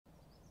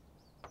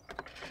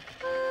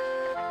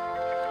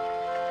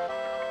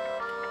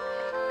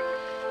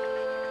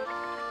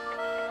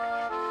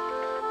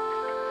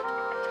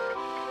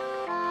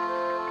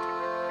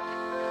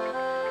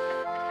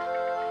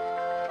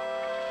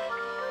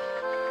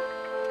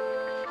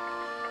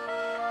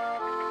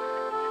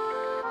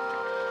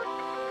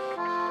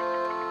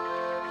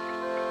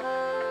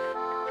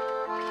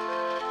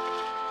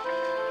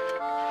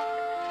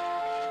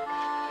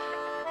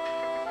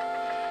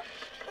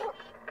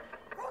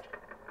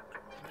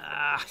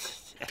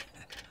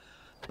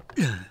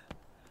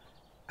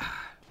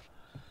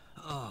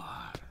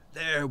Oh,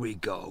 there we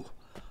go.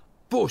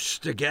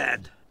 Bust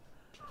again.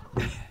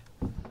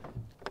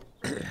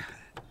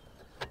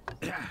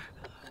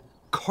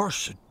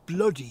 Cursed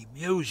bloody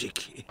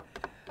music.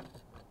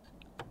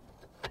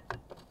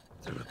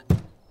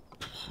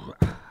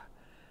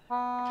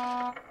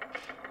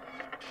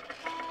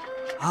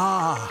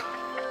 Ah,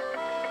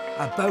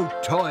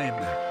 about time.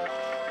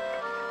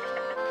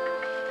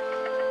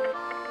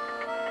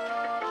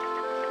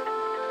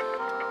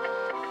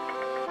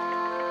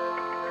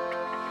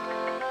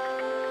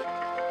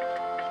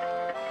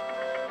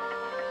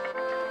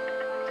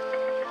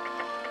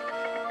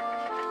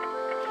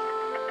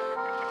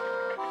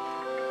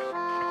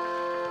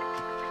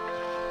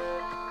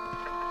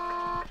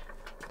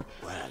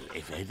 Well,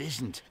 if it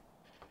isn't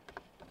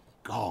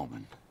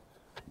Gorman,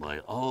 my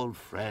old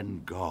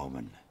friend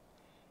Gorman.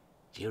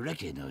 Do you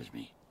recognize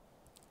me?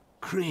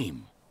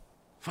 Cream,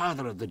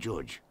 father of the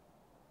judge.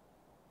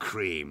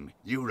 Cream,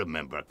 you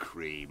remember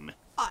Cream.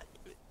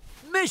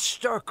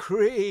 Mr.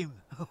 Cream.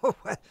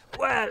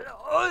 Well,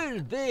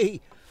 I'll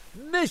be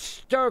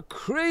Mr.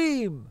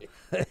 Cream.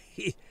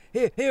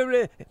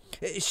 Here,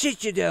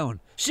 sit you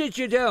down. Sit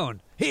you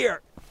down.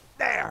 Here,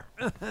 there.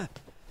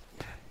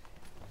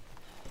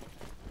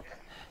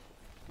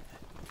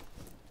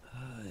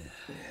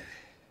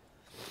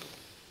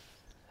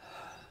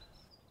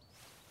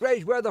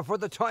 Great weather for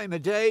the time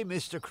of day,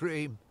 Mr.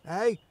 Cream,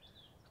 eh?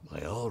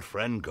 My old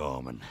friend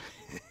Gorman.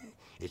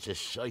 It's a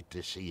sight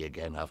to see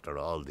again after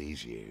all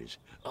these years.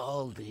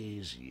 All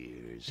these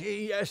years.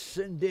 Yes,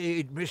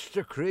 indeed,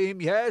 Mr.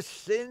 Cream,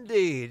 yes,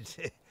 indeed.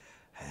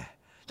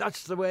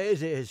 That's the way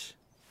it is.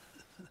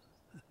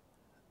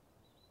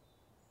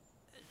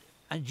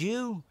 And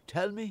you,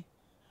 tell me?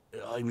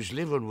 I was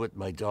living with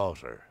my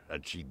daughter,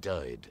 and she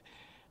died.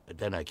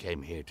 Then I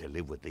came here to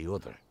live with the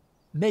other.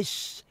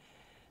 Miss,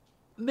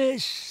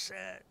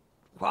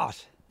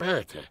 what?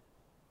 Bertha.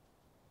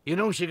 You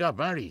know she got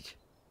married.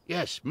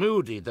 Yes,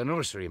 Moody, the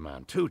nursery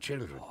man, 2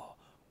 children. Oh,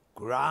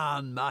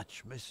 grand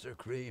match, Mr.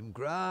 Cream,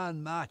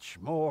 grand match,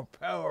 more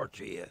power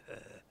to you.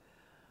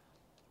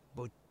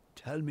 But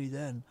tell me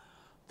then,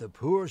 the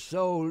poor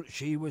soul,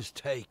 she was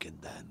taken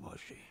then, was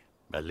she?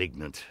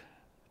 Malignant.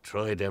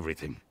 Tried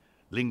everything.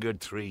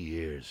 Lingered 3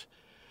 years.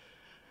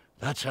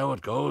 That's how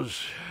it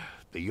goes.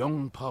 The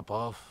young pop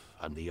off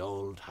and the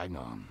old hang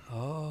on.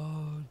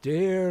 Oh,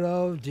 dear,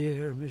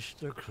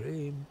 Mr.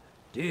 Cream.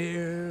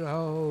 Dear,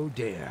 oh,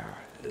 dear.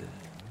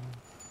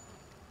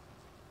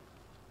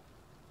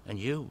 And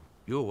you?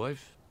 Your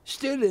wife?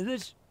 Still in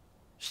it.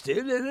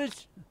 Still in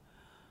it.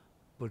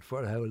 But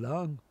for how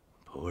long?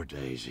 Poor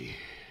Daisy.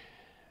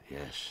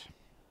 Yes.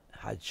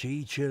 Had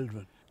she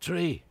children?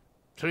 3.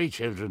 3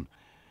 children.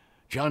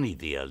 Johnny,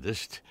 the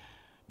eldest.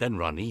 Then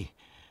Ronnie.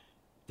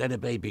 Then a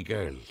baby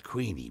girl.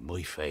 Queenie,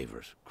 my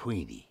favourite.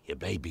 Queenie, a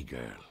baby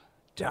girl.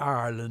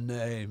 Darling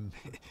name.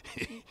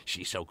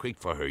 She's so quick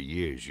for her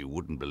years, you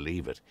wouldn't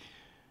believe it.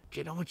 Do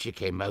you know what she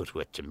came out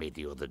with to me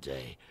the other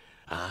day?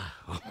 Ah,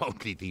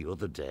 only the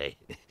other day.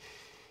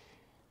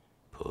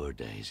 Poor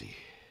Daisy.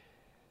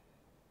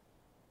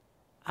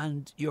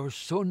 And your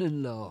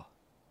son-in-law?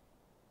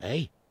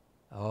 Eh?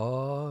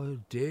 Oh,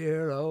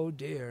 dear,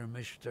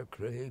 Mr.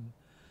 Cream.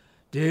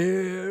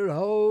 Dear,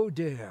 oh,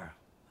 dear.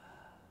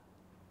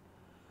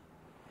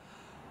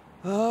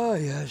 Ah,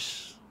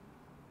 yes.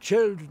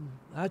 Children,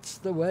 that's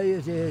the way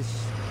it is.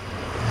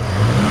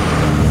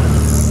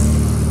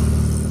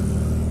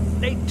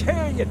 They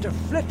tear you to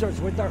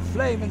flitters with their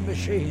flaming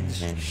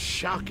machines.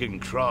 Shocking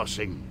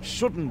crossing.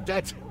 Sudden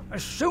death.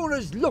 As soon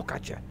as look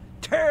at you,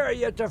 tear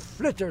you to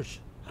flitters.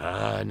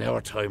 Ah, in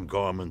our time,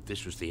 Gorman,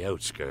 this was the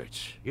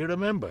outskirts. You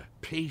remember?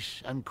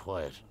 Peace and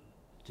quiet.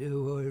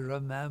 Do I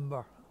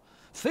remember?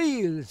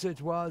 Fields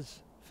it was.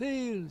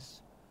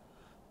 Fields.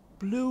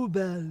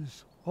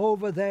 Bluebells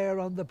over there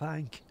on the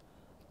bank.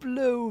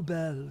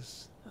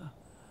 Bluebells.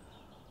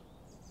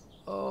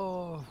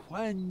 Oh,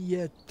 when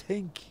you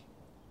think.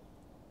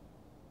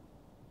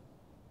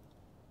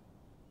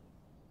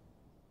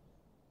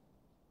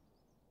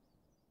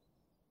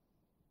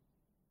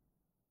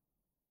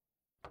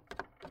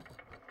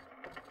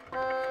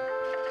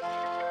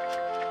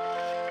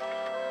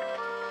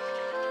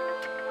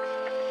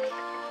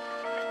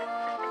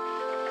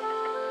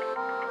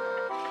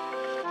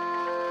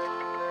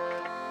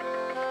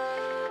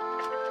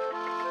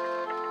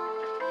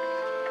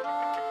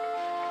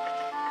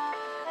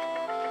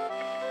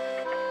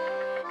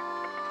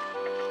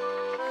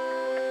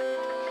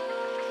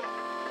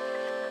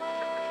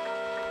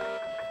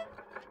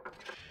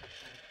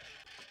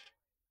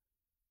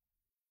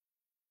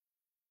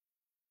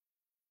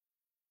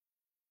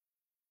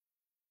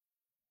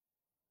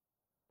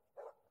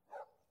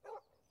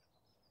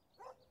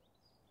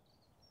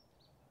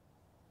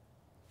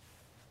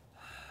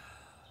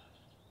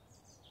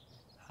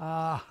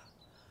 Ah,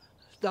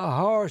 the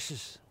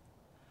horses,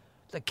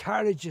 the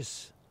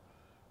carriages,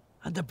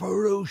 and the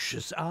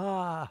barouches.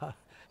 Ah,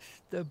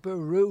 the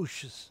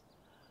barouches.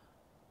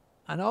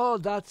 And all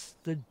that's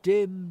the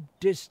dim,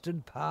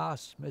 distant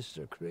past,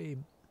 Mr.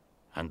 Cream.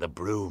 And the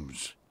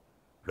brooms.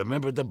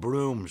 Remember the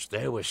brooms?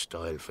 They were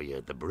style for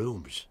you, the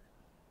brooms.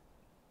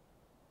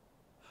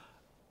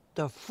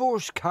 The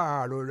first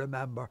car, I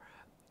remember.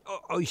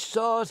 I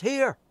saw it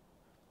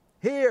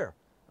here,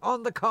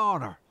 on the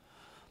corner.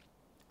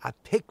 A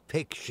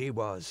pick she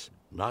was.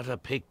 Not a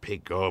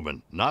pick,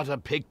 Gorman, not a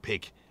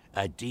pick.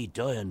 A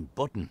D-Dian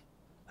button.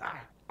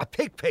 A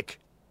pick.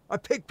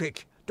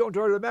 Don't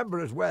I remember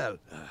it well?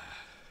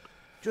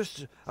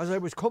 Just as I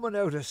was coming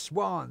out of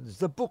Swan's,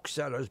 the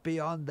bookseller's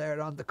beyond there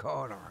on the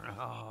corner.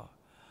 Oh,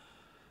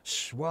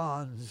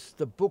 Swan's,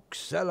 the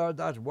bookseller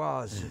that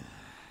was.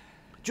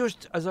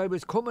 Just as I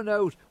was coming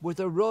out with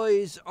a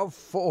rise of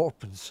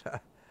fourpence.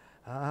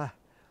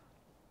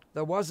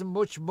 There wasn't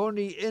much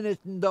money in it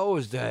in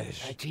those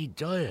days. A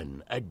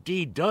D-Dian.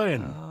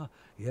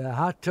 You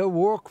had to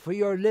work for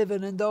your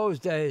living in those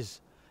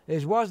days.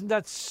 It wasn't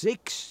at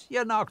 6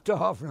 you knocked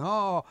off,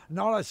 no,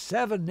 not at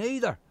 7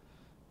 neither.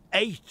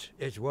 8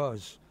 it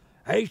was.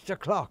 8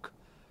 o'clock.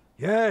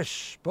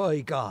 Yes, by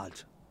God.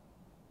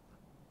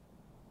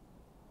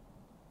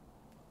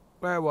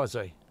 Where was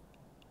I?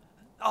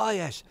 Oh,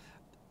 yes.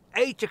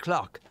 8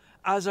 o'clock.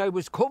 As I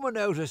was coming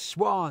out of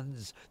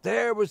Swan's,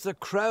 there was the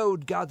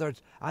crowd gathered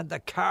and the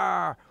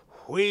car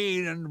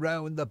wheeling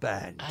round the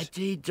bend. A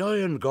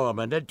D-Dian,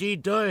 Gorman, a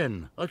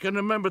D-Dian. I can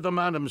remember the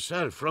man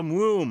himself. From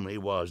Room he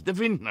was, the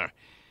vintner.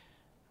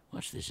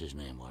 What's this his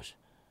name was?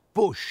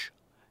 Bush.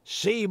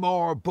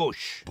 Seymour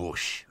Bush.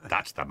 Bush,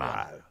 that's the man.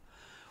 Well,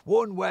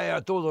 one way or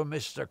the other,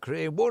 Mr.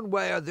 Cream, one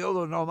way or the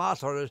other, no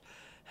matter it.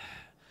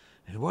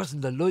 It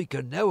wasn't the like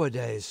of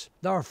nowadays.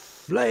 They're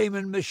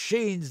flaming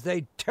machines,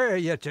 they'd tear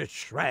you to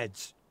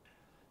shreds.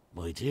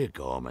 My dear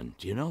Gorman,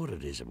 do you know what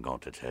it is I'm going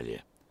to tell you?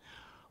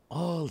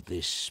 All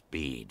this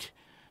speed,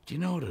 do you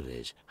know what it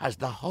is? Has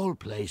the whole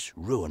place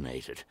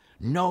ruinated.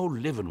 No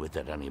living with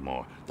it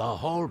anymore. The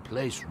whole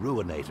place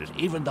ruinated,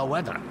 even the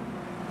weather.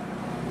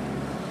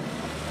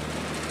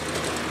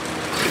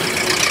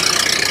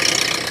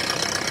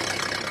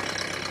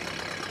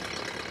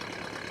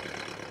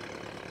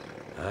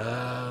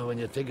 When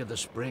you think of the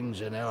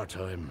springs in our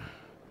time.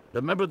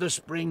 Remember the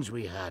springs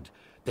we had,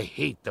 the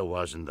heat there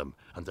was in them,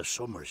 and the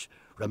summers.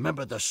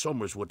 Remember the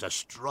summers would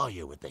destroy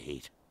you with the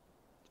heat.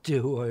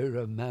 Do I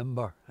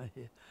remember?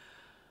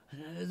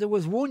 There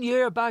was one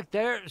year back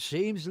there,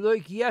 seems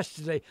like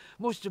yesterday,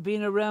 must have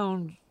been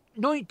around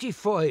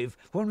 95,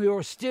 when we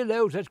were still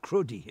out at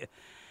Cruddy.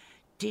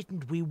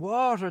 Didn't we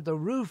water the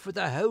roof of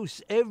the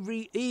house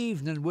every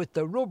evening with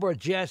the rubber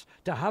jet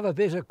to have a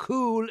bit of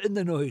cool in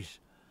the night?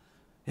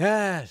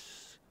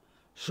 Yes,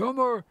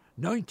 summer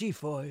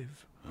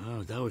 95.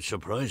 Oh, that would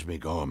surprise me,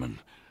 Gorman.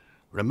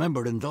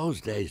 Remember, in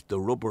those days, the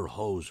rubber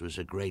hose was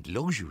a great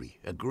luxury.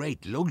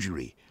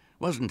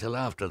 Wasn't till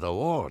after the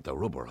war, the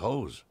rubber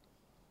hose.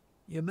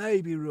 You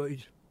may be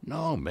right.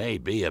 No, may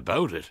be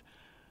about it.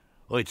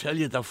 I tell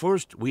you, the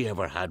first we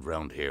ever had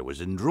round here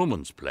was in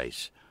Drummond's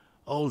place.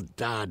 Old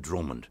Dad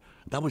Drummond.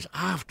 That was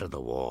after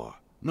the war.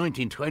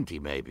 1920,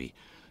 maybe.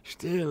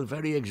 Still,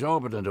 very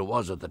exorbitant it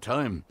was at the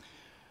time.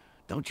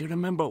 Don't you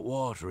remember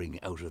watering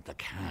out of the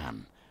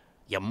can?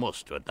 You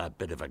must, with that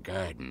bit of a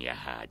garden you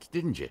had,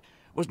 didn't you?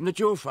 Wasn't it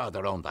your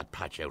father owned that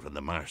patch out on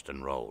the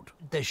Marston Road?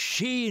 The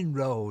Sheen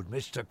Road,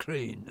 Mr.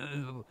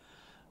 Crean.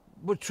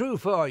 But true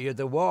for you,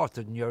 the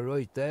watering, you're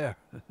right there.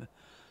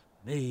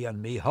 Me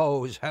and me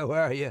hose, how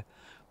are you?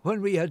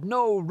 When we had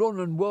no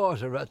running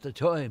water at the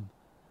time.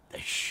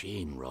 The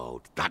Sheen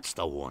Road, that's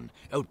the one,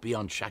 out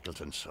beyond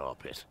Shackleton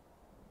Sawpit.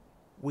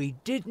 We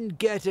didn't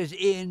get it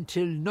in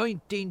till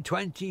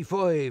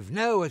 1925.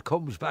 Now it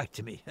comes back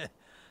to me.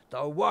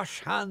 The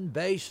wash hand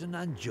basin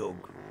and jug.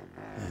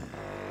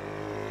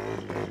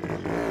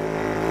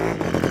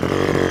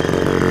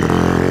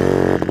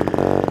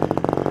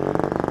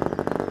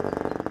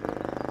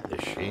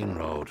 The Sheen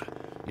Road.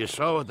 You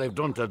saw what they've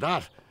done to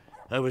that.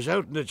 I was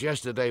out in it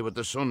yesterday with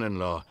the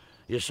son-in-law.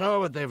 You saw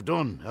what they've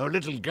done. Our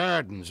little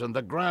gardens and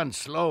the grand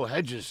slow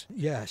hedges.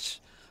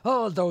 Yes.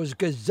 All those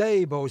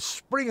gazebos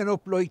springing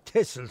up like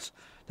thistles.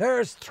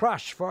 There's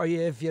trash for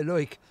you if you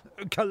like.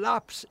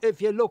 Collapse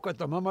if you look at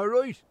them, am I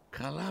right?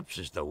 Collapse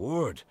is the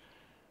word.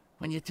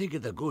 When you think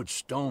of the good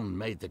stone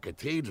made the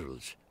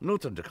cathedrals,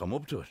 nothing to come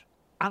up to it.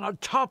 And on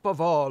top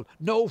of all,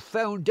 no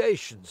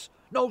foundations,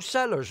 no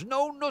cellars,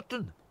 no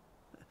nothing.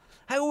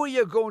 How are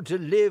you going to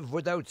live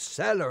without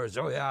cellars,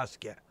 I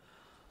ask you?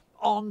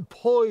 On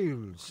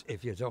piles,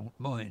 if you don't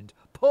mind.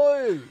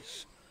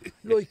 Piles!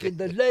 Like in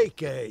the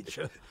Lake Age.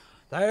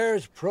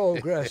 There's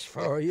progress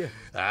for you.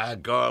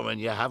 Gorman,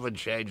 you haven't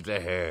changed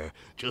a hair.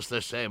 Just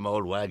the same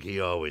old wag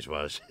he always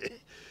was.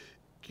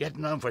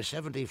 Getting on for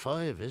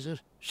 75, is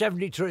it?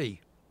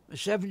 73.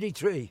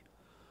 73.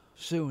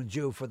 Soon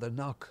due for the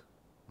knock.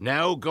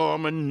 Now,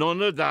 Gorman,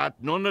 none of that.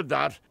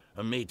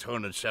 And me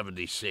turning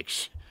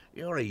 76.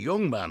 You're a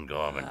young man,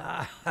 Gorman.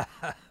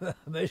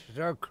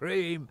 Mr.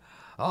 Cream,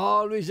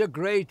 always a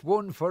great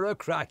one for a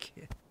crack.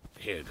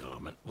 Here,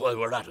 Gorman, while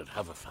we're at it,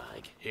 have a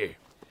fag. Here.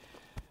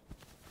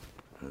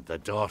 The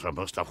daughter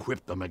must have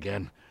whipped them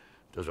again.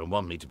 Doesn't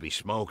want me to be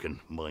smoking.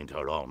 Mind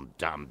her own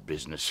damn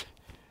business.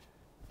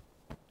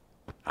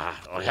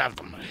 I have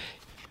them.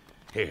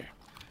 Here,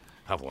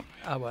 have one.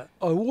 Well,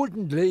 I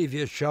wouldn't leave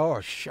you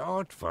short.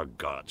 Short, for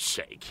God's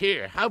sake.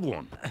 Here, have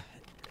one.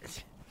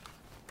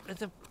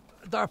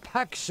 They're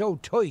packed so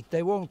tight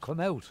they won't come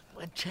out.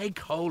 Well, take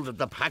hold of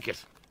the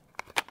packet.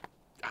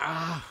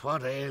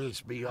 What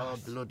ails me, all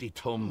bloody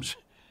tums?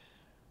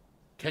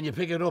 Can you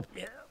pick it up?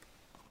 Yeah.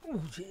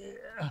 Oh,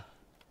 dear.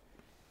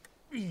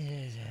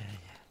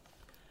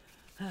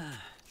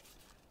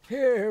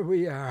 Here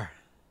we are.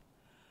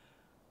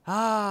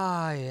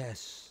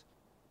 Yes.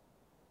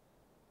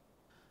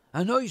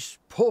 A nice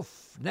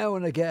puff now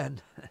and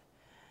again.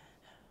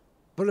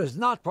 But it's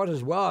not what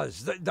it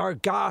was. They're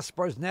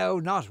gaspers now,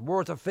 not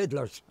worth a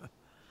fiddler's.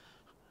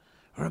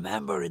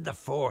 Remember in the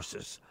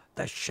forces,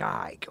 the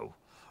shag.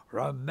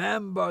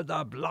 Remember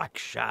the black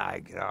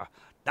shag.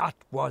 That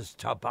was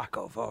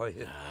tobacco for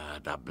you.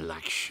 The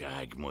black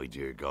shag, my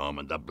dear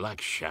Gorman, the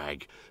black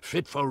shag.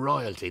 Fit for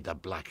royalty, the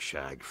black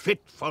shag.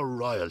 Fit for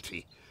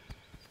royalty.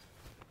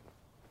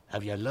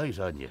 Have you a light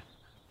on you?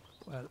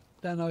 Well,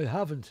 then I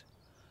haven't.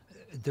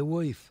 The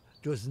wife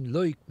doesn't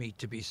like me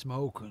to be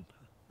smoking.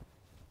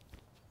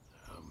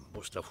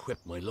 Must have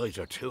whipped my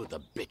lighter too, the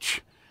bitch.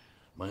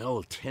 My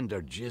old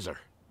tinder jizzer.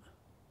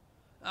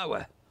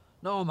 Well,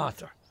 no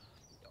matter.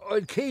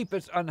 I'll keep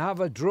it and have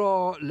a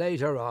draw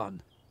later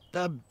on.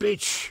 The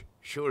bitch!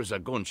 Sure as a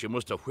gun, she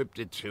must have whipped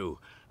it too.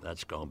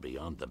 That's gone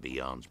beyond the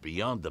beyonds,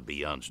 beyond the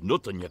beyonds.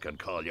 Nothing you can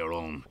call your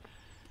own.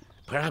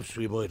 Perhaps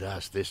we might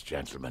ask this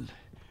gentleman.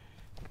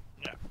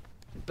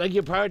 Beg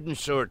your pardon,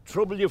 sir.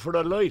 Trouble you for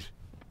a light?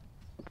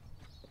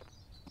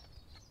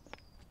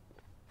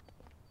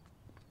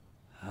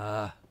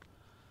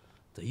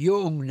 The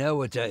young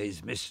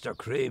nowadays, Mr.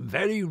 Cream,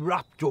 very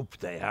wrapped up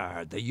they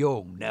are, the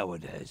young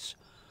nowadays.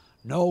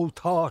 No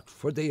thought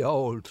for the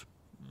old.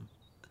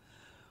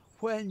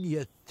 When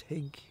you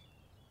think.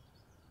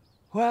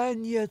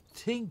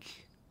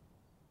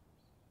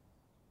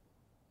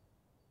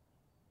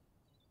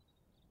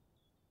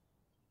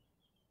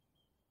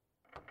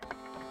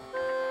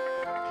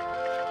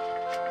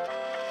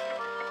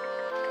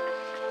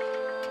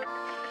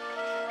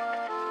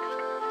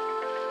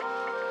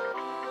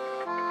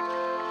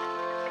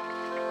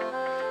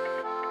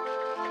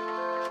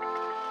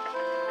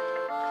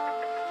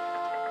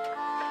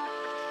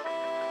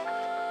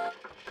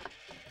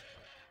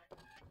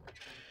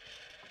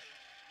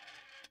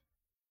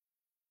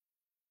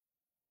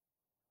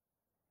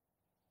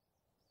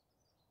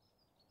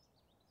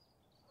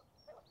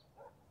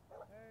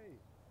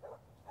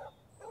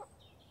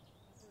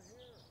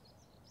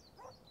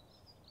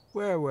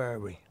 Where were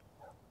we?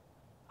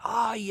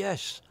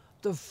 Yes,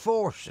 the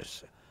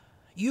forces.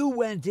 You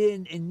went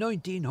in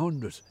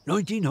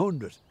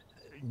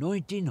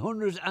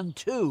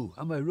 1902,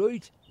 am I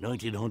right?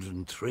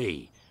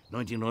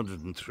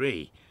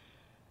 1903.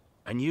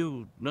 And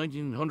you,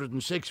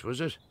 1906,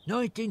 was it?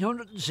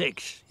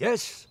 1906,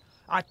 yes,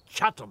 at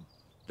Chatham.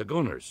 The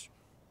Gunners.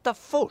 The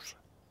Foot.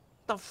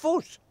 But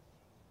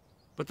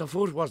the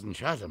Foot wasn't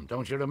Chatham,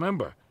 don't you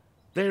remember?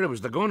 There it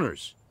was the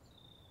Gunners.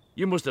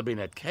 You must have been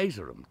at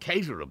Caterham,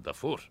 the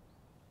Foot.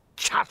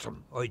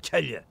 Chatham, I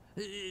tell you.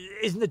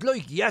 Isn't it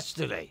like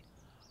yesterday?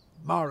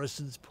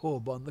 Morrison's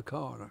pub on the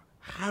corner.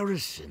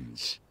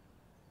 Harrison's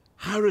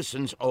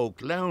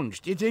Oak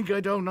Lounge. Do you think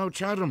I don't know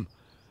Chatham?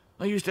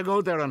 I used to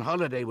go there on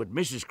holiday with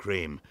Mrs.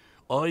 Cream.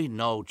 I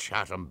know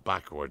Chatham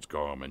backwards,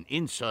 Gorman,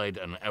 inside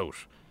and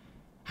out.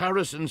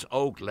 Harrison's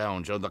Oak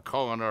Lounge on the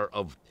corner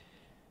of...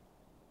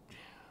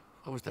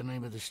 What was the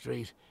name of the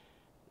street?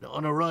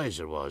 On a rise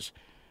it was.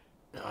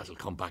 That'll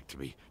come back to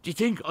me. Do you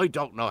think I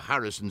don't know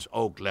Harrison's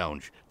Oak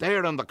Lounge?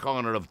 There on the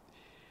corner of...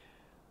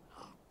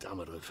 Oh, damn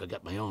it, I'll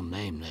forget my own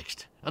name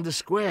next. On the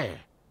square.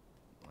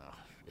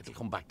 It'll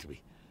come back to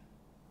me.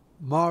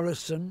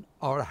 Morrison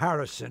or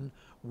Harrison,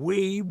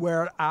 we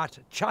were at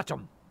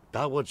Chatham.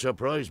 That would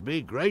surprise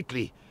me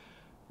greatly.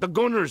 The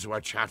Gunners were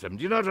Chatham.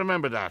 Do you not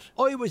remember that?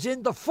 I was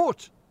in the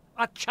Foot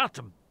at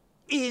Chatham.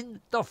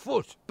 In the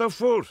Foot. The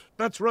Foot.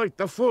 That's right,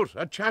 the Foot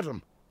at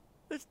Chatham.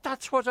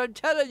 That's what I'm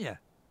telling you.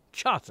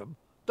 Chatham,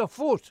 the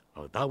Foot.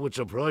 Oh, that would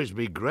surprise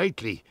me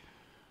greatly.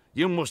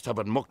 You must have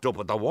been mucked up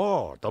with the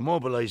war, the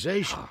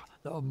mobilisation.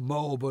 The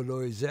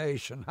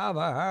mobilisation. Have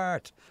a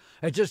heart.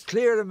 It's as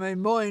clear in my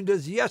mind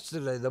as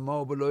yesterday, the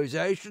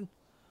mobilisation.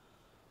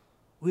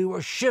 We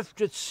were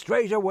shifted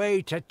straight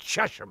away to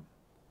Chesham.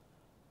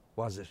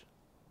 Was it?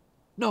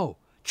 No,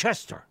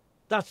 Chester.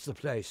 That's the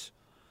place.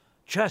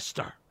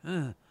 Chester.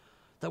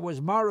 There was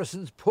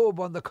Morrison's pub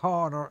on the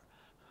corner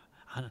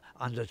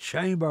and the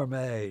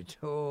chambermaid.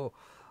 Oh,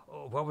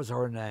 what was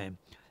her name?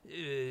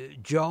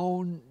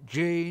 Jane.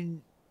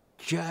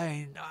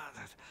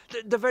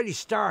 The very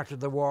start of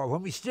the war,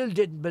 when we still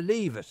didn't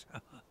believe it.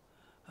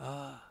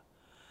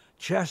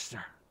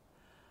 Chester.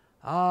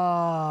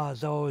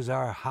 Those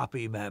are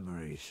happy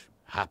memories.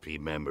 Happy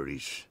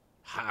memories.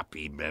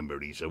 Happy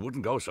memories. I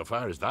wouldn't go so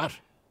far as that.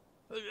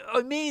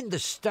 I mean the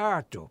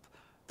start-up.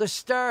 The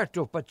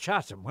start-up at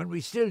Chatham, when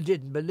we still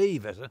didn't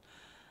believe it.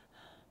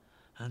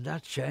 And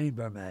that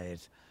chambermaid,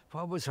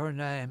 what was her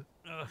name?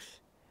 Ugh,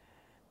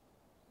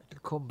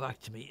 it'll come back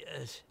to me.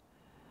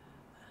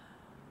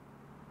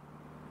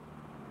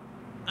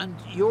 And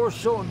your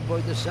son,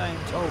 by the same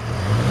token.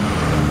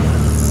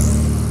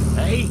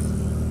 Hey?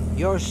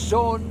 Your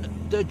son,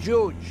 the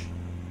judge.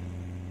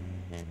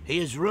 He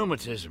has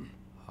rheumatism.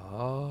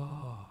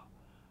 Ah,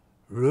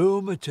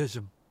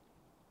 rheumatism.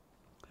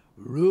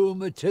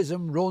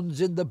 Rheumatism runs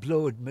in the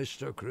blood,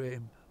 Mr.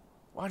 Cream.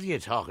 What are you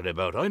talking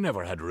about? I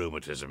never had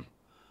rheumatism.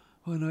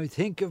 When I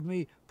think of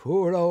me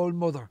poor old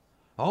mother,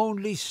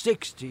 only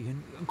 60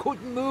 and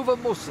couldn't move a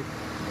muscle.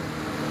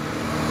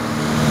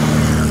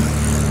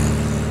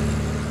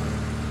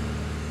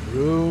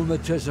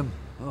 Rheumatism.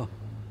 Oh.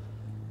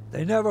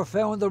 They never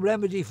found the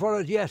remedy for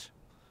it yet.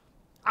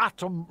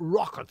 Atom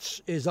rockets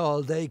is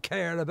all they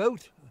care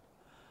about.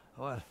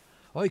 Well,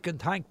 I can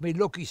thank me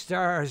lucky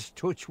stars,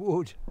 touch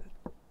wood.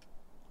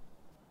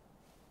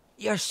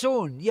 Your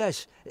son,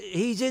 yes,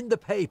 he's in the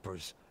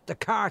papers. The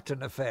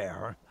Carton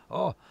affair.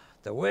 Oh,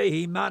 the way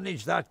he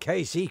managed that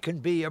case, he can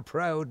be a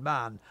proud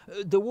man.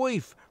 The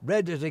wife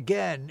read it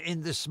again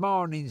in this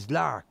morning's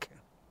Lark.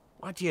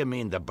 What do you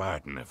mean, the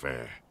Barton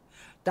affair?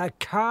 The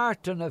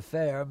Carton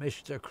affair,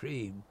 Mr.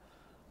 Cream.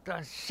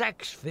 The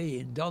sex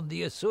fiend on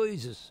the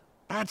assizes.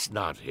 That's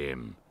not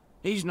him.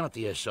 He's not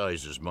the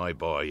assizes, my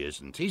boy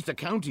isn't. He's the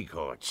county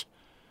courts.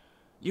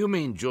 You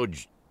mean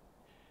Judge...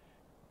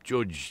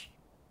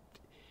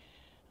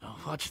 Oh,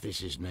 what's this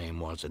his name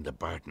was in the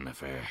Barton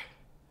affair?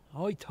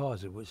 I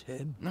thought it was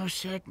him. No,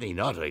 certainly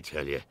not, I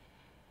tell you.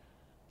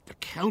 The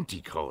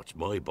county courts,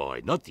 my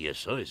boy, not the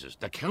assizes.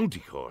 The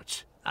county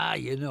courts. Ah,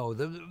 you know,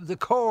 the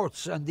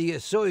courts and the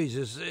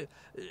assizes,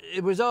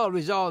 it was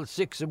always all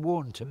 6 and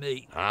 1 to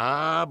me.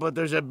 Ah, but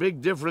there's a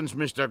big difference,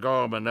 Mr.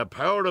 Gorman, a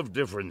power of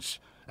difference.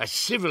 A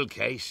civil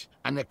case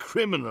and a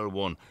criminal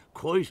one.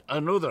 Quite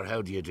another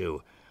how do you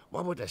do.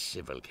 What would a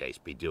civil case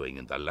be doing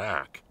in the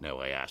Lark, now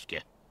I ask you?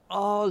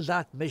 All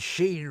that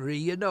machinery,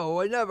 you know,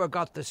 I never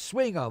got the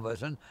swing of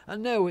it, and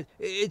now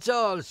it's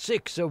all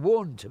 6 and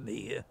 1 to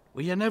me.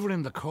 Were you never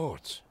in the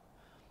courts?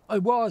 I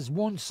was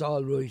once,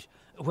 all right,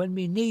 when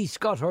me niece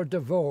got her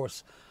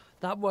divorce.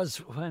 That was,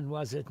 when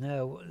was it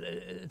now?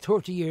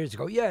 30 years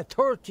ago. Yeah,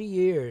 30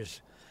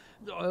 years.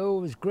 I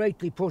was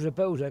greatly put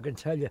about, I can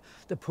tell you.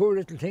 The poor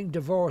little thing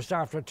divorced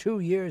after 2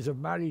 years of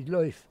married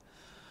life.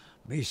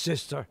 Me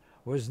sister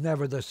was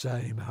never the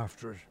same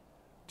after it.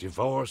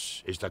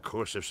 Divorce is the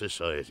curse of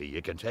society.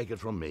 You can take it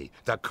from me.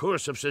 The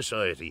curse of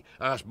society.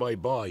 Ask my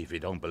boy if you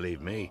don't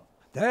believe me.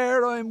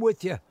 There I'm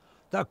with you.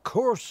 The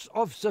curse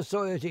of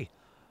society.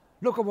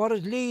 Look at what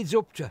it leads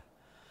up to.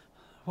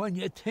 When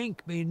you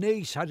think me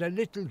niece had a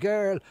little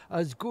girl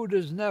as good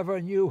as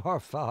never knew her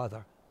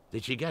father.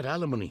 Did she get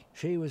alimony?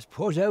 She was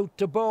put out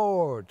to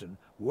board and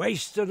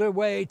wasted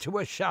away to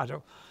a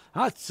shadow.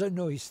 That's a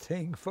nice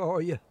thing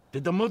for you.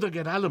 Did the mother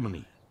get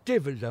alimony?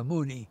 Divil the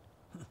money.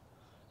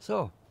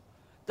 So,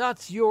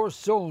 that's your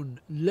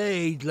son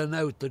ladling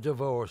out the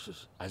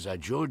divorces. As a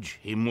judge,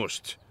 he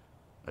must.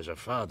 As a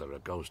father,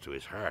 it goes to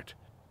his heart.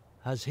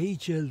 Has he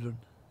children?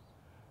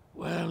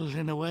 Well,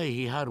 in a way,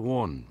 he had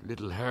one,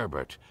 little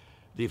Herbert.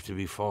 Lived to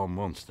be 4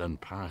 months, then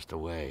passed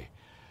away.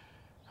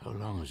 How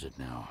long is it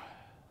now?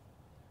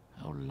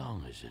 How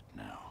long is it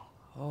now?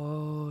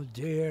 Oh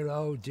dear,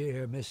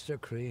 Mr.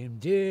 Cream.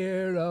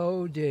 Dear,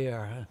 oh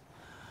dear.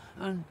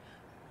 And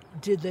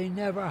did they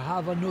never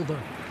have another?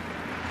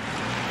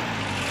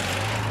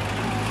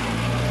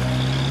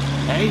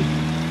 Hey?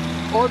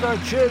 Other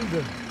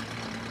children?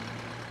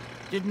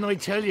 Didn't I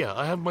tell you?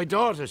 I have my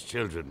daughter's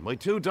children, my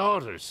 2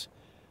 daughters.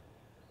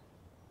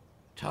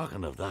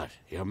 Talking of that,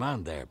 your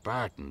man there,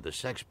 Barton, the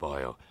sex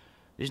boyo,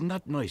 isn't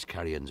that nice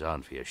carryings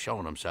on for you,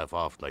 showing himself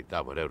off like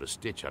that without a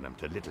stitch on him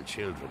to little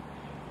children?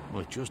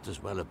 Might just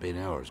as well have been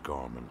ours,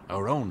 Gorman,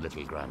 our own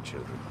little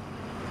grandchildren.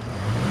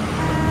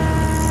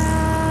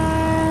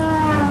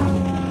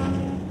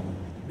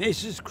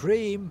 Mrs.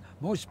 Cream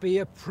must be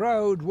a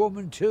proud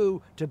woman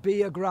too to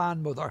be a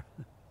grandmother.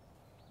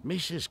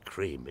 Mrs.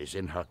 Cream is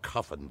in her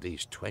coffin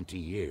these 20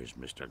 years,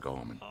 Mr.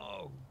 Gorman.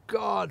 Oh,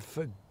 God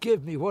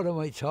forgive me, what am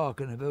I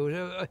talking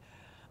about?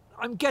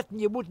 I'm getting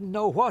you wouldn't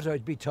know what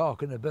I'd be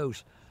talking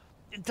about.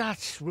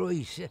 That's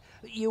right.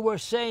 You were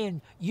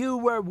saying you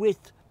were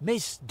with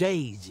Miss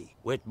Daisy.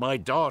 With my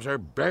daughter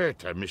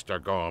Bertha,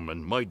 Mr.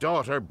 Gorman. My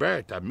daughter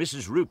Bertha,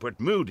 Mrs. Rupert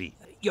Moody.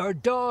 Your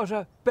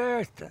daughter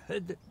Bertha.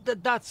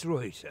 That's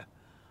right.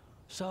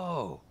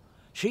 So,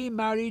 she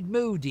married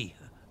Moody.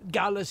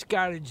 Gallus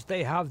Garage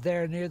they have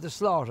there near the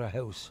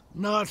slaughterhouse.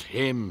 Not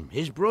him.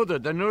 His brother,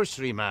 the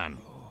nursery man.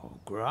 Oh,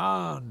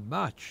 grand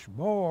match.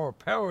 More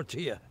power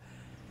to you.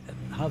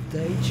 Have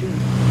they children?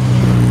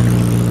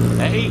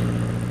 Hey?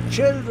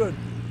 Children?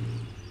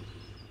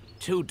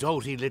 2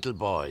 doty little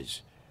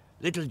boys.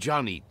 Little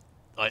Johnny,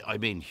 I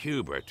mean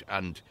Hubert,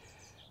 and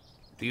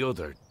the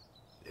other...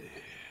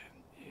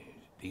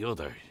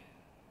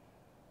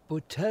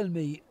 But tell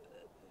me,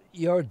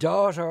 your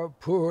daughter,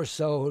 poor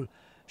soul,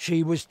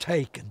 she was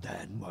taken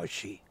then, was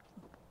she?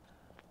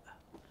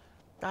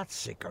 that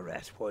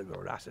cigarette while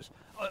we're at it.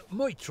 I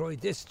might try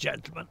this,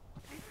 gentleman.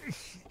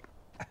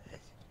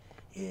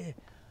 Yeah.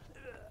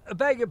 I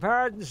beg your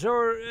pardon,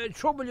 sir.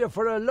 Trouble you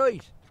for a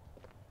light.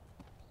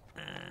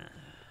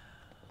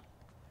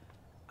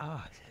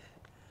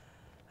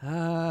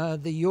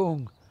 The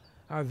young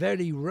are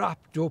very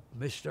wrapped up,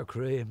 Mr.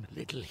 Cream.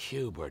 Little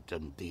Hubert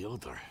and the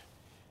other.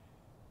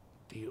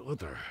 The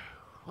other.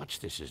 What's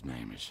this his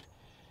name is?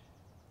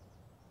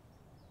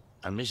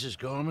 And Mrs.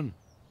 Gorman?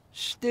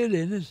 Still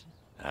in it.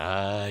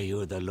 Ah,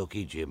 you're the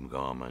lucky Jim,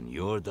 Gorman.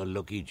 You're the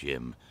lucky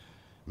Jim.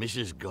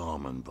 Mrs.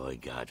 Gorman, by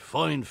Gad.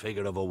 Fine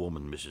figure of a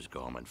woman, Mrs.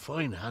 Gorman.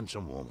 Fine,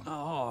 handsome woman.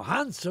 Oh,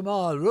 handsome,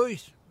 all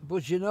right.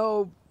 But you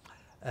know,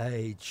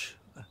 age.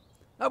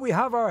 And we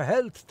have our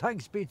health,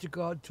 thanks be to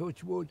God,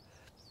 touch wood.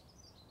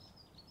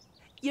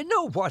 You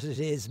know what it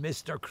is,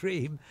 Mr.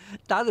 Cream.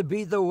 That'll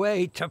be the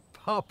way to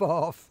pop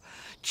off,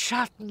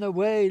 chatting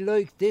away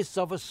like this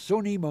of a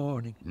sunny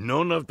morning.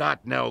 None of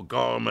that now,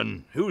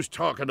 Gorman. Who's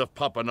talking of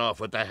popping off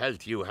with the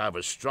health you have,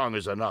 as strong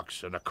as an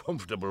ox and a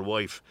comfortable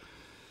wife?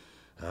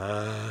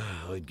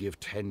 I'd give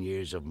 10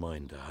 years of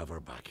mine to have her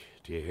back.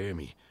 Do you hear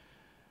me?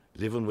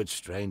 Living with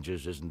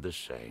strangers isn't the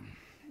same.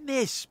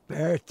 Miss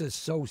Bertha's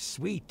so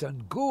sweet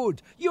and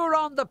good. You're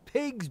on the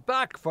pig's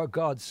back, for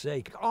God's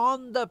sake.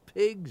 On the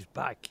pig's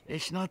back.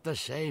 It's not the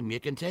same. You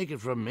can take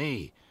it from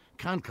me.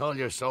 Can't call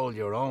your soul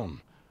your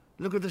own.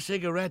 Look at the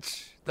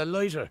cigarettes, the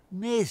lighter.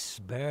 Miss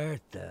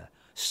Bertha,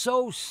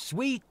 so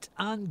sweet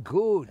and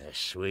good.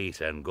 Sweet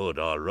and good,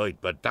 all right,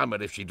 but damn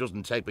it if she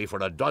doesn't take me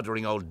for a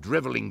doddering old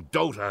drivelling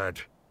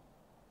dotard.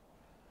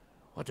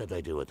 What did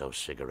they do with those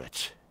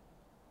cigarettes?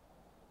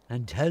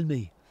 And tell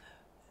me,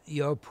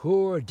 your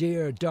poor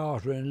dear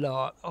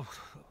daughter-in-law... Oh,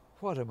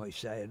 what am I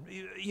saying?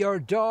 Your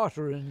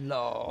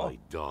daughter-in-law... My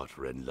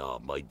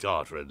daughter-in-law, my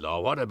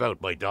daughter-in-law. What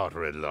about my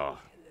daughter-in-law?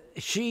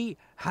 She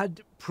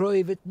had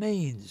private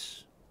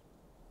means.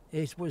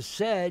 It was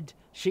said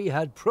she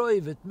had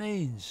private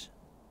means.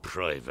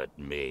 Private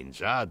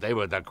means? Ah, they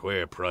were the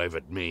queer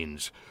private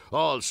means.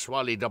 All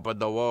swallowed up in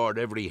the ward,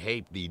 every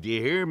halfpenny. Do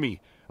you hear me?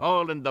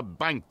 All in the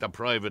bank, the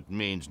private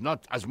means.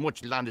 Not as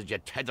much land as you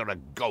tether a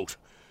goat.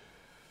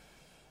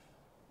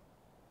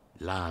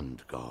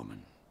 Land,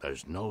 Gorman.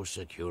 There's no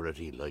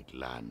security like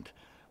land.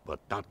 But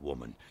that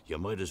woman, you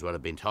might as well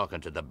have been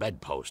talking to the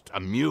bedpost. A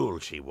mule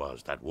she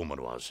was, that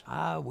woman was.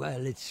 Ah,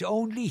 well, it's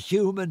only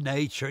human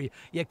nature.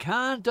 You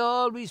can't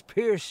always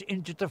pierce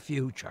into the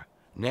future.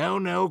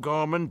 Now,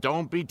 Gorman,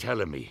 don't be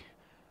telling me.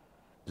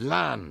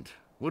 Land.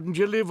 Wouldn't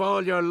you live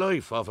all your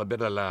life off a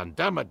bit of land?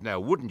 Damn it now,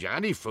 wouldn't you?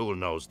 Any fool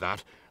knows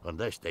that.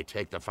 Unless they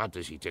take the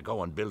fantasy to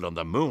go and build on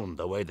the moon,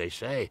 the way they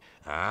say.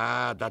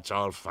 Ah, that's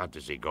all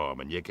fantasy,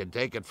 Gorman. You can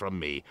take it from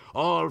me.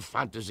 All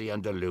fantasy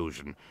and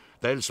delusion.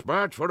 They'll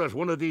smart for it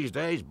one of these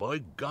days. By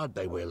God,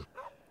 they will.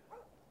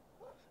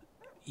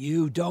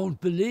 You don't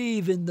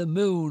believe in the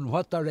moon,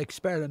 what they're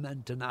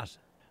experimenting at?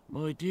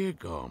 My dear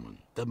Gorman,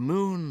 the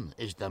moon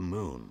is the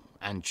moon,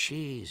 and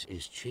cheese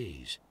is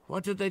cheese.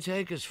 What did they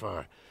take us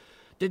for?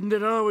 Didn't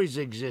it always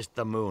exist,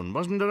 the moon?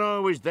 Wasn't it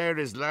always there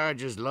as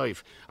large as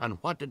life? And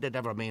what did it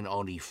ever mean?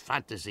 Only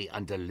fantasy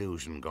and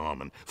delusion,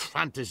 Gorman.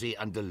 Fantasy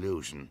and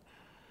delusion.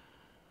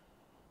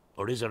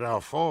 Or is it our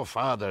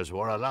forefathers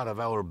wore a lot of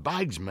our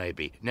bags,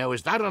 maybe? Now,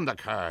 is that on the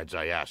cards,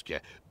 I ask you?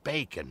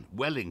 Bacon,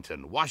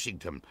 Wellington,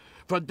 Washington.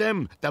 For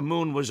them, the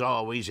moon was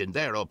always, in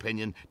their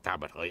opinion,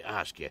 damn it, I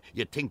ask you,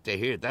 you'd think to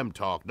hear them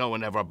talk, no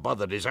one ever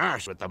bothered his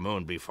arse with the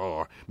moon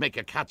before. Make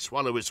a cat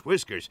swallow his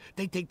whiskers.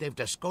 They think they've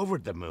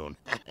discovered the moon.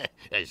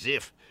 As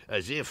if.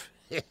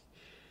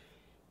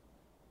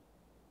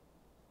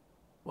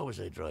 What was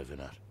I driving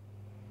at?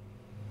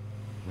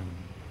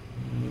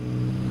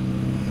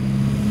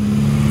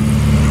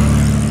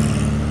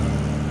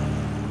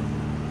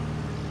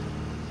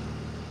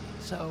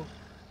 So,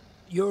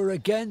 you're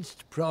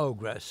against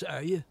progress,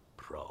 are you?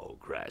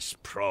 Progress.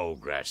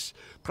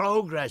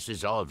 Progress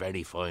is all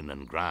very fine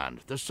and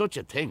grand. There's such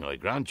a thing, I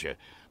grant you.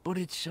 But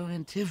it's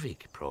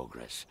scientific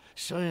progress.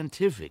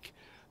 Scientific.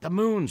 The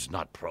moon's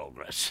not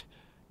progress.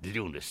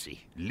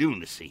 Lunacy.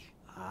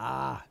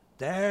 Ah,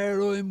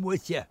 there I'm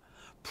with you.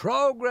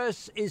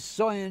 Progress is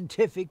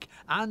scientific,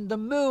 and the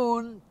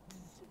moon,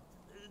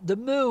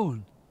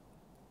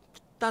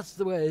 that's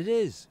the way it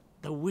is.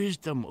 The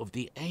wisdom of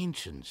the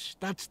ancients,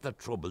 that's the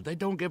trouble. They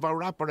don't give a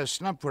rap or a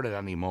snap for it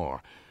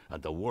anymore.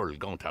 And the world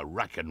going to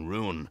rack and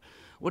ruin.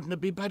 Wouldn't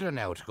it be better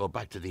now to go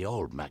back to the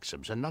old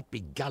maxims and not be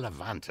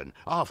gallivanting,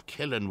 off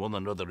killing one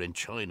another in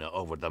China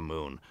over the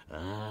moon?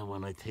 Ah,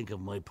 when I think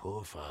of my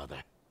poor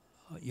father.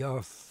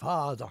 Your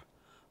father.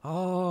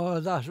 Oh,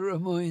 that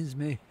reminds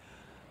me.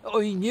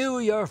 I knew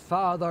your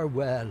father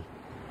well.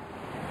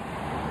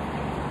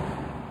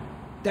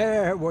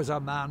 There was a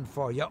man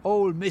for you,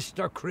 old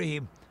Mr.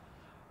 Cream.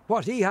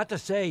 What he had to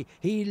say,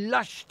 he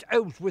lashed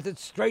out with it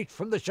straight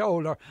from the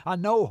shoulder,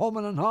 and no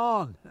humming and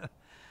hawing.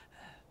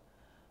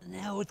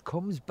 Now it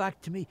comes back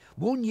to me.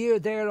 1 year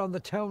there on the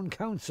town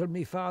council,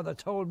 me father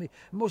told me,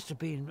 must have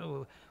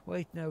been,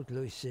 wait now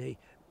till I see,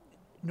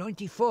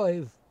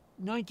 95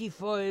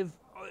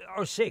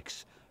 or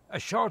 6. a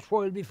short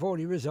while before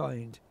he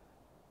resigned.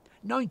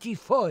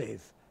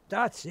 95,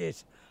 that's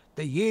it.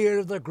 The year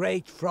of the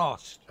Great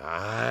Frost.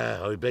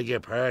 Ah, I beg your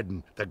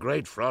pardon. The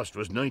Great Frost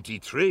was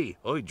 93.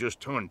 I just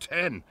turned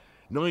 10.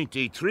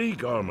 93,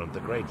 Gorman, the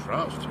Great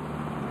Frost.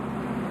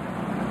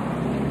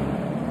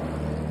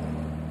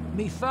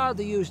 Me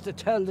father used to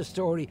tell the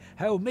story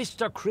how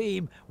Mr.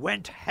 Cream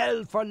went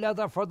hell for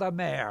leather for the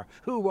mayor.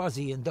 Who was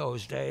he in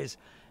those days?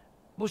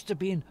 Must have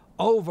been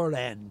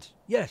Overend.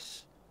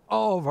 Yes,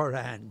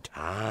 Overend.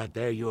 Ah,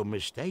 there you're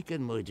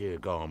mistaken, my dear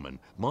Gorman.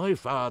 My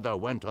father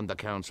went on the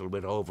council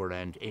with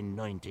Overend in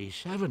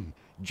 97.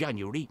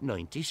 January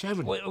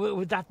 97.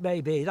 Well, that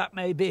may be.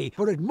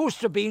 But it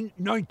must have been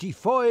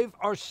 95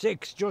 or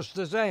 6 just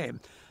the same,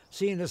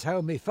 seeing as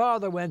how me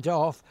father went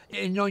off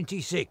in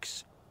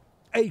 96.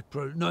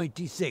 April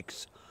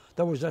 96.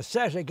 There was a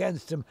set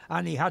against him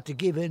and he had to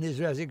give in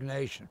his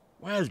resignation.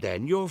 Well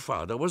then, your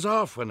father was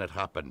off when it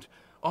happened.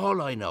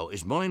 All I know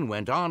is mine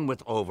went on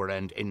with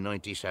Overend in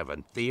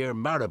 97, the year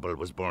Marrable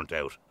was burnt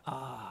out.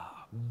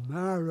 Ah,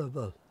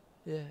 Marrable.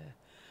 Yeah.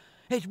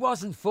 It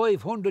wasn't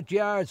 500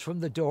 yards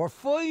from the door.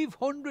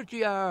 500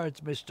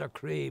 yards, Mr.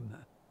 Cream.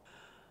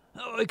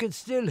 Oh, I can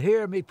still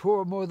hear me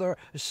poor mother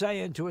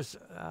saying to us,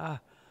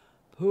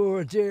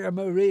 poor dear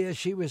Maria,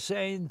 she was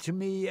saying to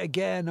me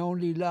again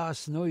only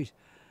last night.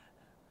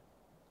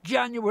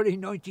 January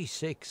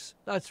 96,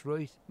 that's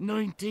right.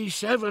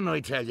 97, I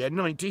tell you,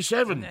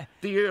 97.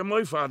 The year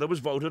my father was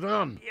voted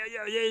on.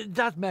 Yeah,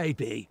 that may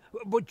be.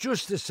 But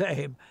just the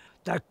same,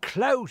 the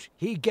clout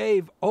he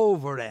gave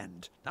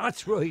Overend.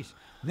 That's right.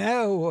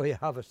 Now I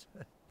have it.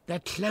 The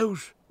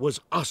clout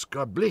was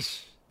Oscar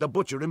Bliss, the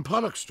butcher in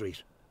Pollock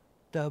Street.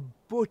 The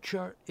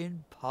butcher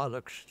in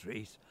Pollock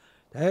Street.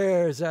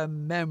 There's a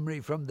memory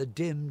from the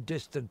dim,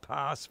 distant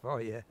past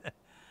for you.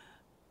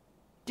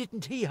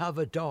 Didn't he have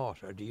a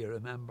daughter, do you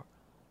remember?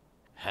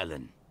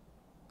 Helen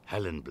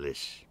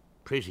Bliss.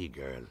 Pretty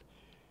girl.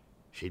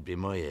 She'd be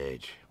my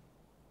age.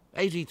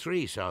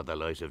 83 saw the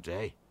light of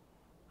day.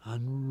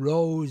 And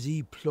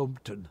Rosie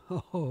Plumpton.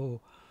 Oh,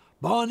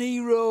 bonny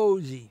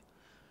Rosie.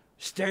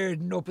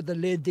 Staring up at the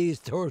lid these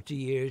 30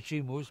 years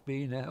she must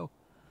be now.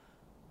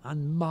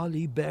 And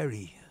Molly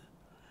Berry.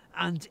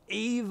 And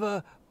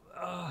Eva...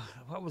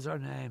 what was her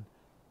name?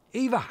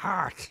 Eva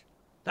Hart.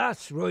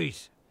 That's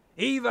right.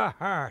 Eva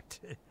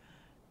Hart.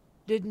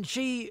 Didn't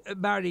she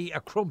marry a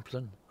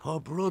Crumplin? Her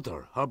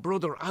brother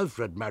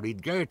Alfred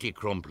married Gertie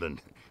Crumplin.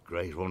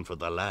 Great one for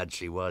the lads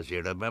she was,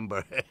 you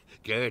remember?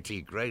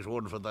 Gertie, great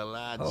one for the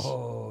lads.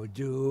 Oh,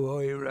 do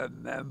I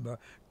remember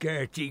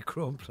Gertie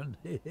Crumplin.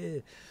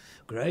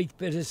 Great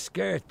bit of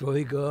skirt,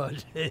 by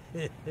God.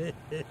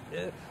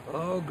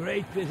 Oh,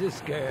 great bit of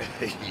skirt.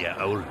 You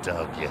old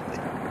dog, you.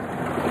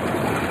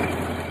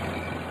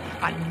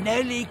 And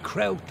Nellie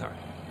Crowther.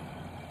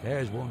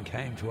 There's one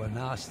came to a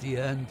nasty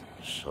end.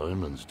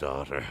 Simon's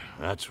daughter,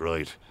 that's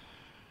right.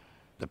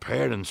 The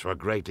parents were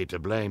greatly to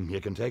blame,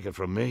 you can take it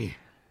from me.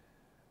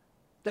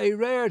 They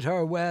reared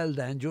her well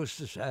then, just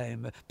the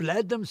same.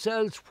 Bled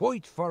themselves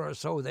white for her,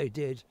 so they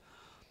did.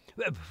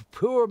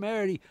 Poor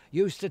Mary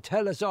used to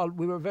tell us all,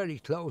 we were very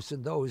close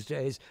in those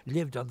days,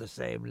 lived on the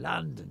same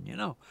landing, you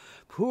know.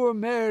 Poor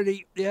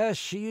Mary, yes,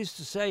 she used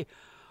to say,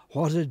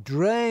 what a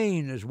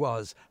drain it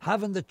was,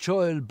 having the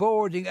child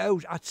boarding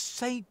out at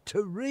St.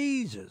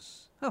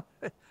 Teresa's.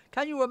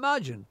 Can you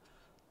imagine?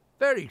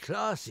 Very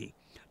classy.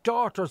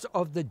 Daughters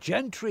of the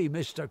gentry,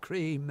 Mr.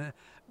 Cream.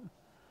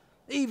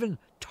 Even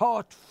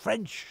taught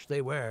French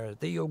they were,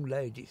 the young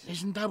ladies.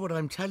 Isn't that what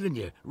I'm telling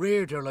you?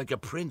 Reared her like a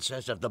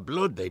princess of the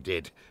blood, they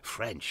did.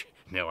 French.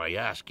 Now I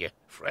ask you,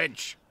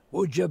 French.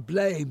 Would you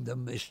blame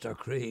them, Mr.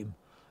 Cream?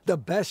 The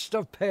best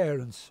of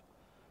parents.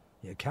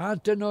 You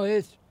can't deny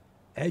it.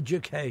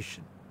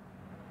 Education.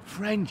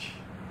 French.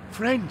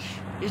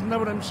 Isn't that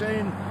what I'm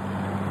saying?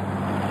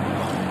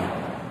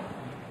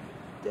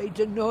 They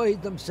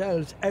denied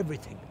themselves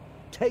everything.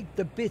 Take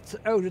the bits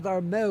out of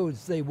their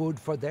mouths they would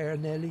for their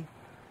Nellie.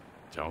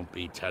 Don't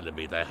be telling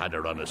me they had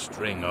her on a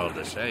string all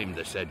the same,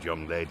 the said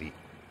young lady.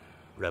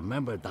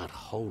 Remember that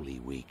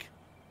Holy Week?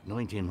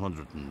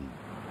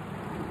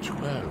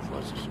 1912,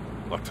 was it?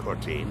 Or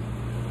 13?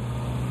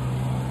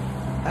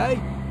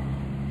 Hey?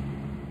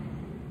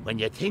 When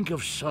you think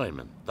of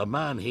Simon, the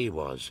man he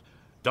was,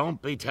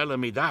 don't be telling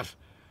me that.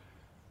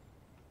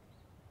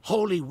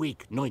 Holy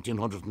Week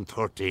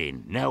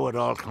 1913, now it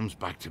all comes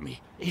back to me.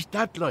 Is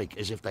that like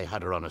as if they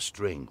had her on a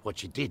string, what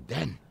she did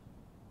then?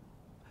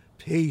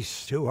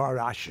 Peace to her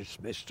ashes,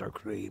 Mr.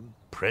 Cream.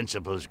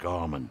 Principles,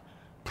 Gorman.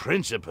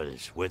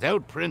 Principles.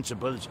 Without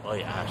principles,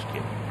 I ask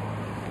you.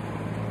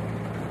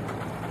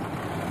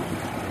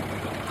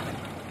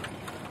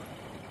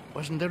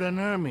 Wasn't there an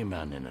army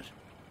man in it?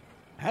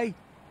 Hey?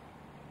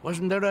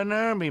 Wasn't there an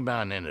army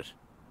man in it?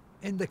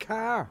 In the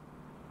car.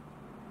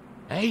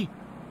 Hey?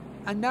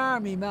 An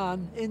army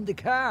man in the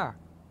car.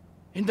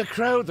 In the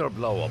Crowther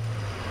blow-up.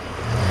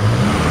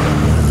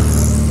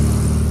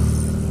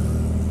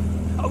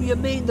 Oh, you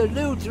mean the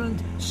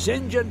Lieutenant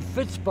St. John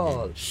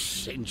Fitzball?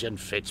 St. John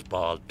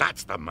Fitzball,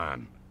 that's the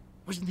man.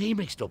 Wasn't he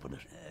mixed up in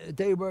it?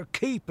 They were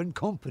keeping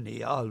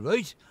company, all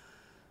right.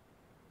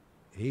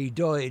 He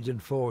died in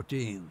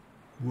 14.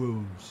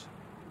 Wounds.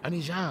 And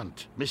his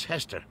aunt, Miss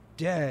Hester?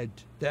 Dead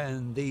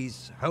then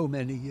these... How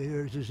many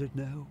years is it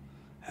now?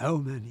 How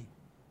many?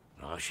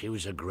 Oh, she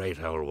was a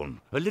great old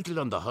one. A little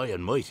on the high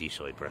and mighty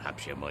side,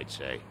 perhaps you might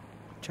say.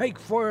 Take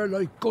fire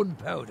like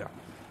gunpowder,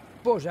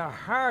 but a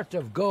heart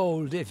of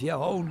gold if you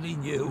only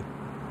knew.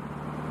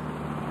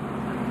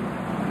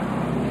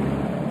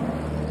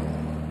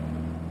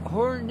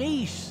 Her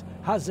niece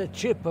has a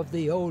chip of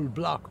the old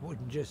block,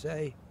 wouldn't you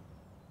say?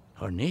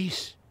 Her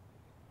niece?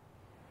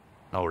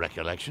 No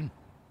recollection?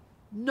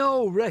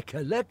 No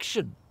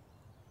recollection?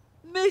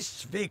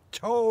 Miss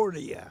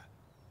Victoria!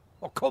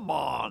 Oh, come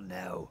on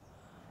now.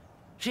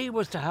 She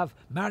was to have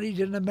married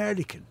an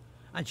American,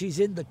 and she's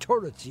in the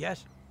turrets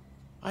yet.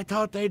 I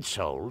thought they'd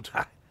sold.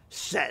 Ha,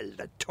 sell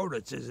the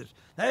turrets, is it?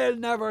 They'll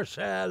never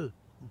sell.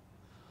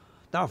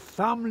 The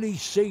family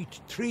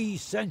seat 3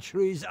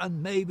 centuries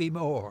and maybe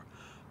more.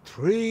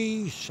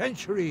 3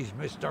 centuries,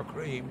 Mr.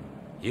 Cream.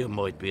 You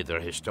might be their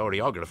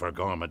historiographer,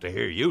 Gorman, to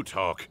hear you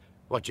talk.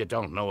 What you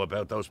don't know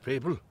about those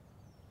people?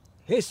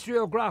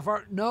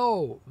 Historiographer,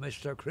 no,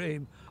 Mr.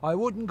 Cream. I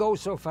wouldn't go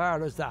so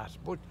far as that,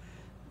 but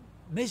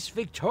Miss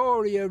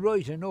Victoria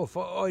right enough.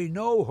 I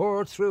know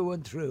her through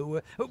and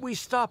through. We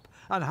stop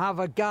and have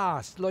a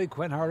gas like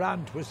when her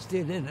aunt was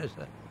still in it.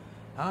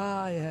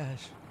 Ah,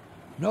 yes.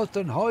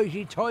 Nothing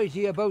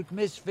hoity-toity about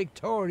Miss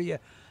Victoria.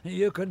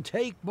 You can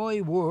take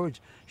my word,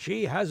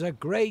 she has a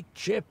great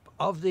chip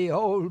of the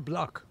old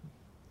block.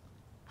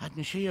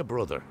 Hadn't she a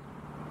brother?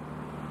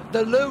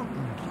 The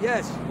Luton,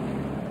 yes.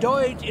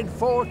 Died in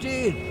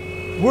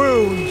 14.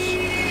 Wounds.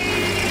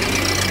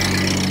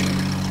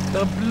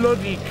 The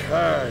bloody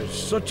cars.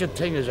 Such a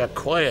thing as a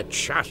quiet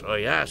chat,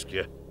 I ask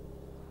you.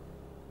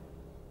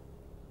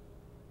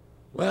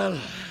 Well,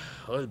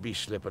 I'll be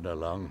slipping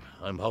along.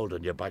 I'm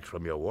holding you back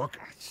from your work.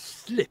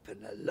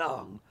 Slipping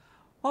along?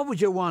 What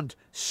would you want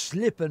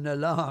slipping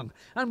along?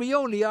 And we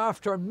only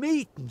after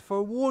meeting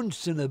for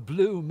once in a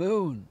blue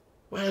moon.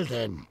 Well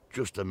then,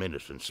 just a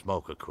minute and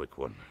smoke a quick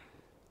one.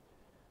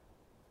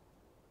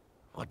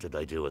 What did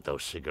I do with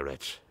those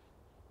cigarettes?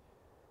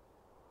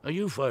 Now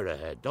you fire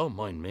ahead, don't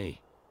mind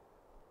me.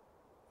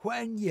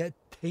 When you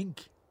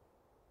think.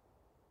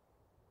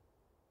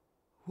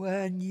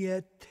 When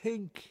you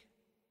think.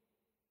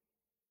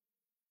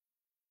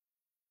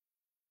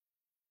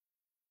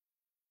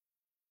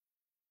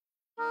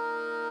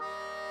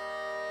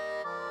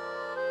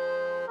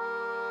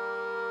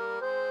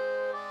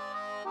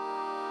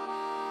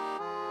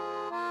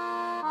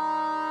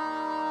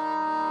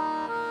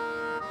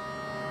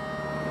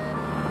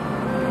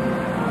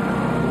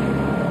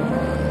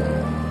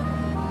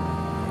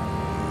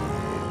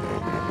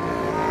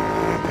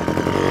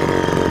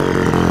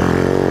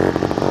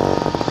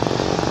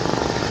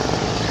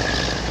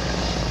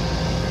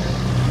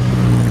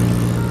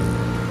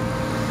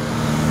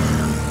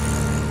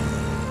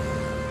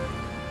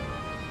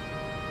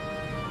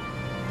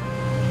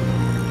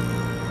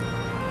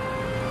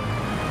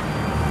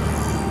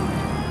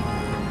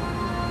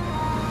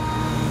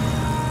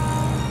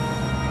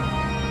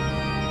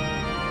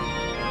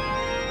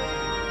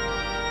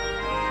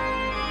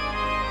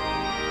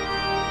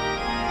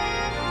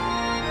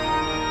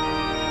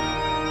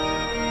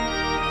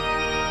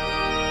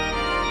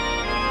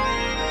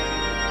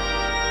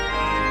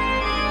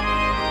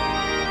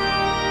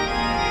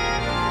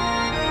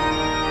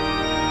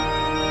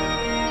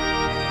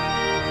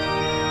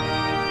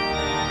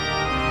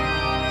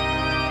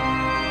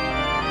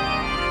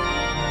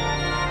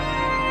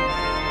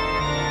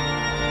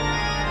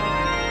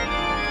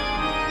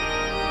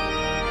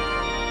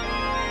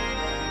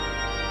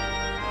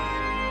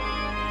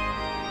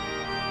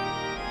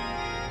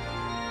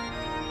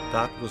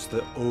 That was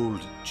the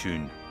Old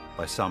Tune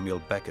by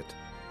Samuel Beckett,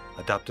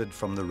 adapted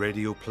from the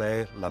radio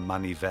play La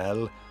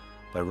Manivelle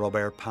by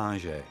Robert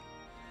Pinget.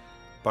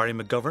 Barry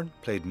McGovern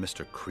played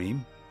Mr.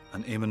 Cream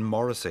and Eamon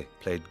Morrissey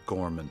played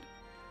Gorman.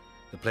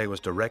 The play was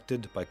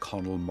directed by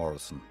Connell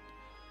Morrison.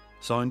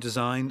 Sound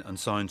design and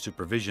sound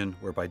supervision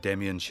were by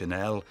Damien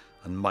Chanel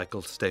and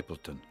Michael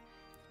Stapleton.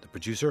 The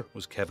producer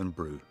was Kevin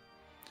Brew.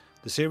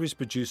 The series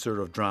producer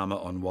of Drama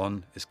on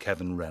One is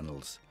Kevin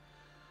Reynolds.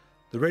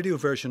 The radio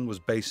version was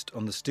based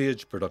on the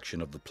stage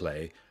production of the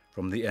play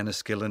from the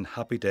Enniskillen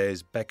Happy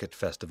Days Beckett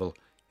Festival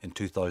in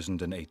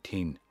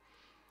 2018.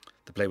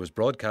 The play was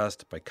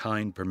broadcast by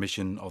kind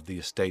permission of the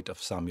estate of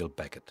Samuel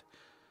Beckett.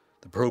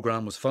 The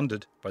programme was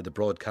funded by the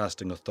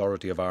Broadcasting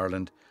Authority of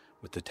Ireland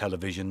with the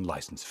television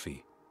licence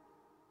fee.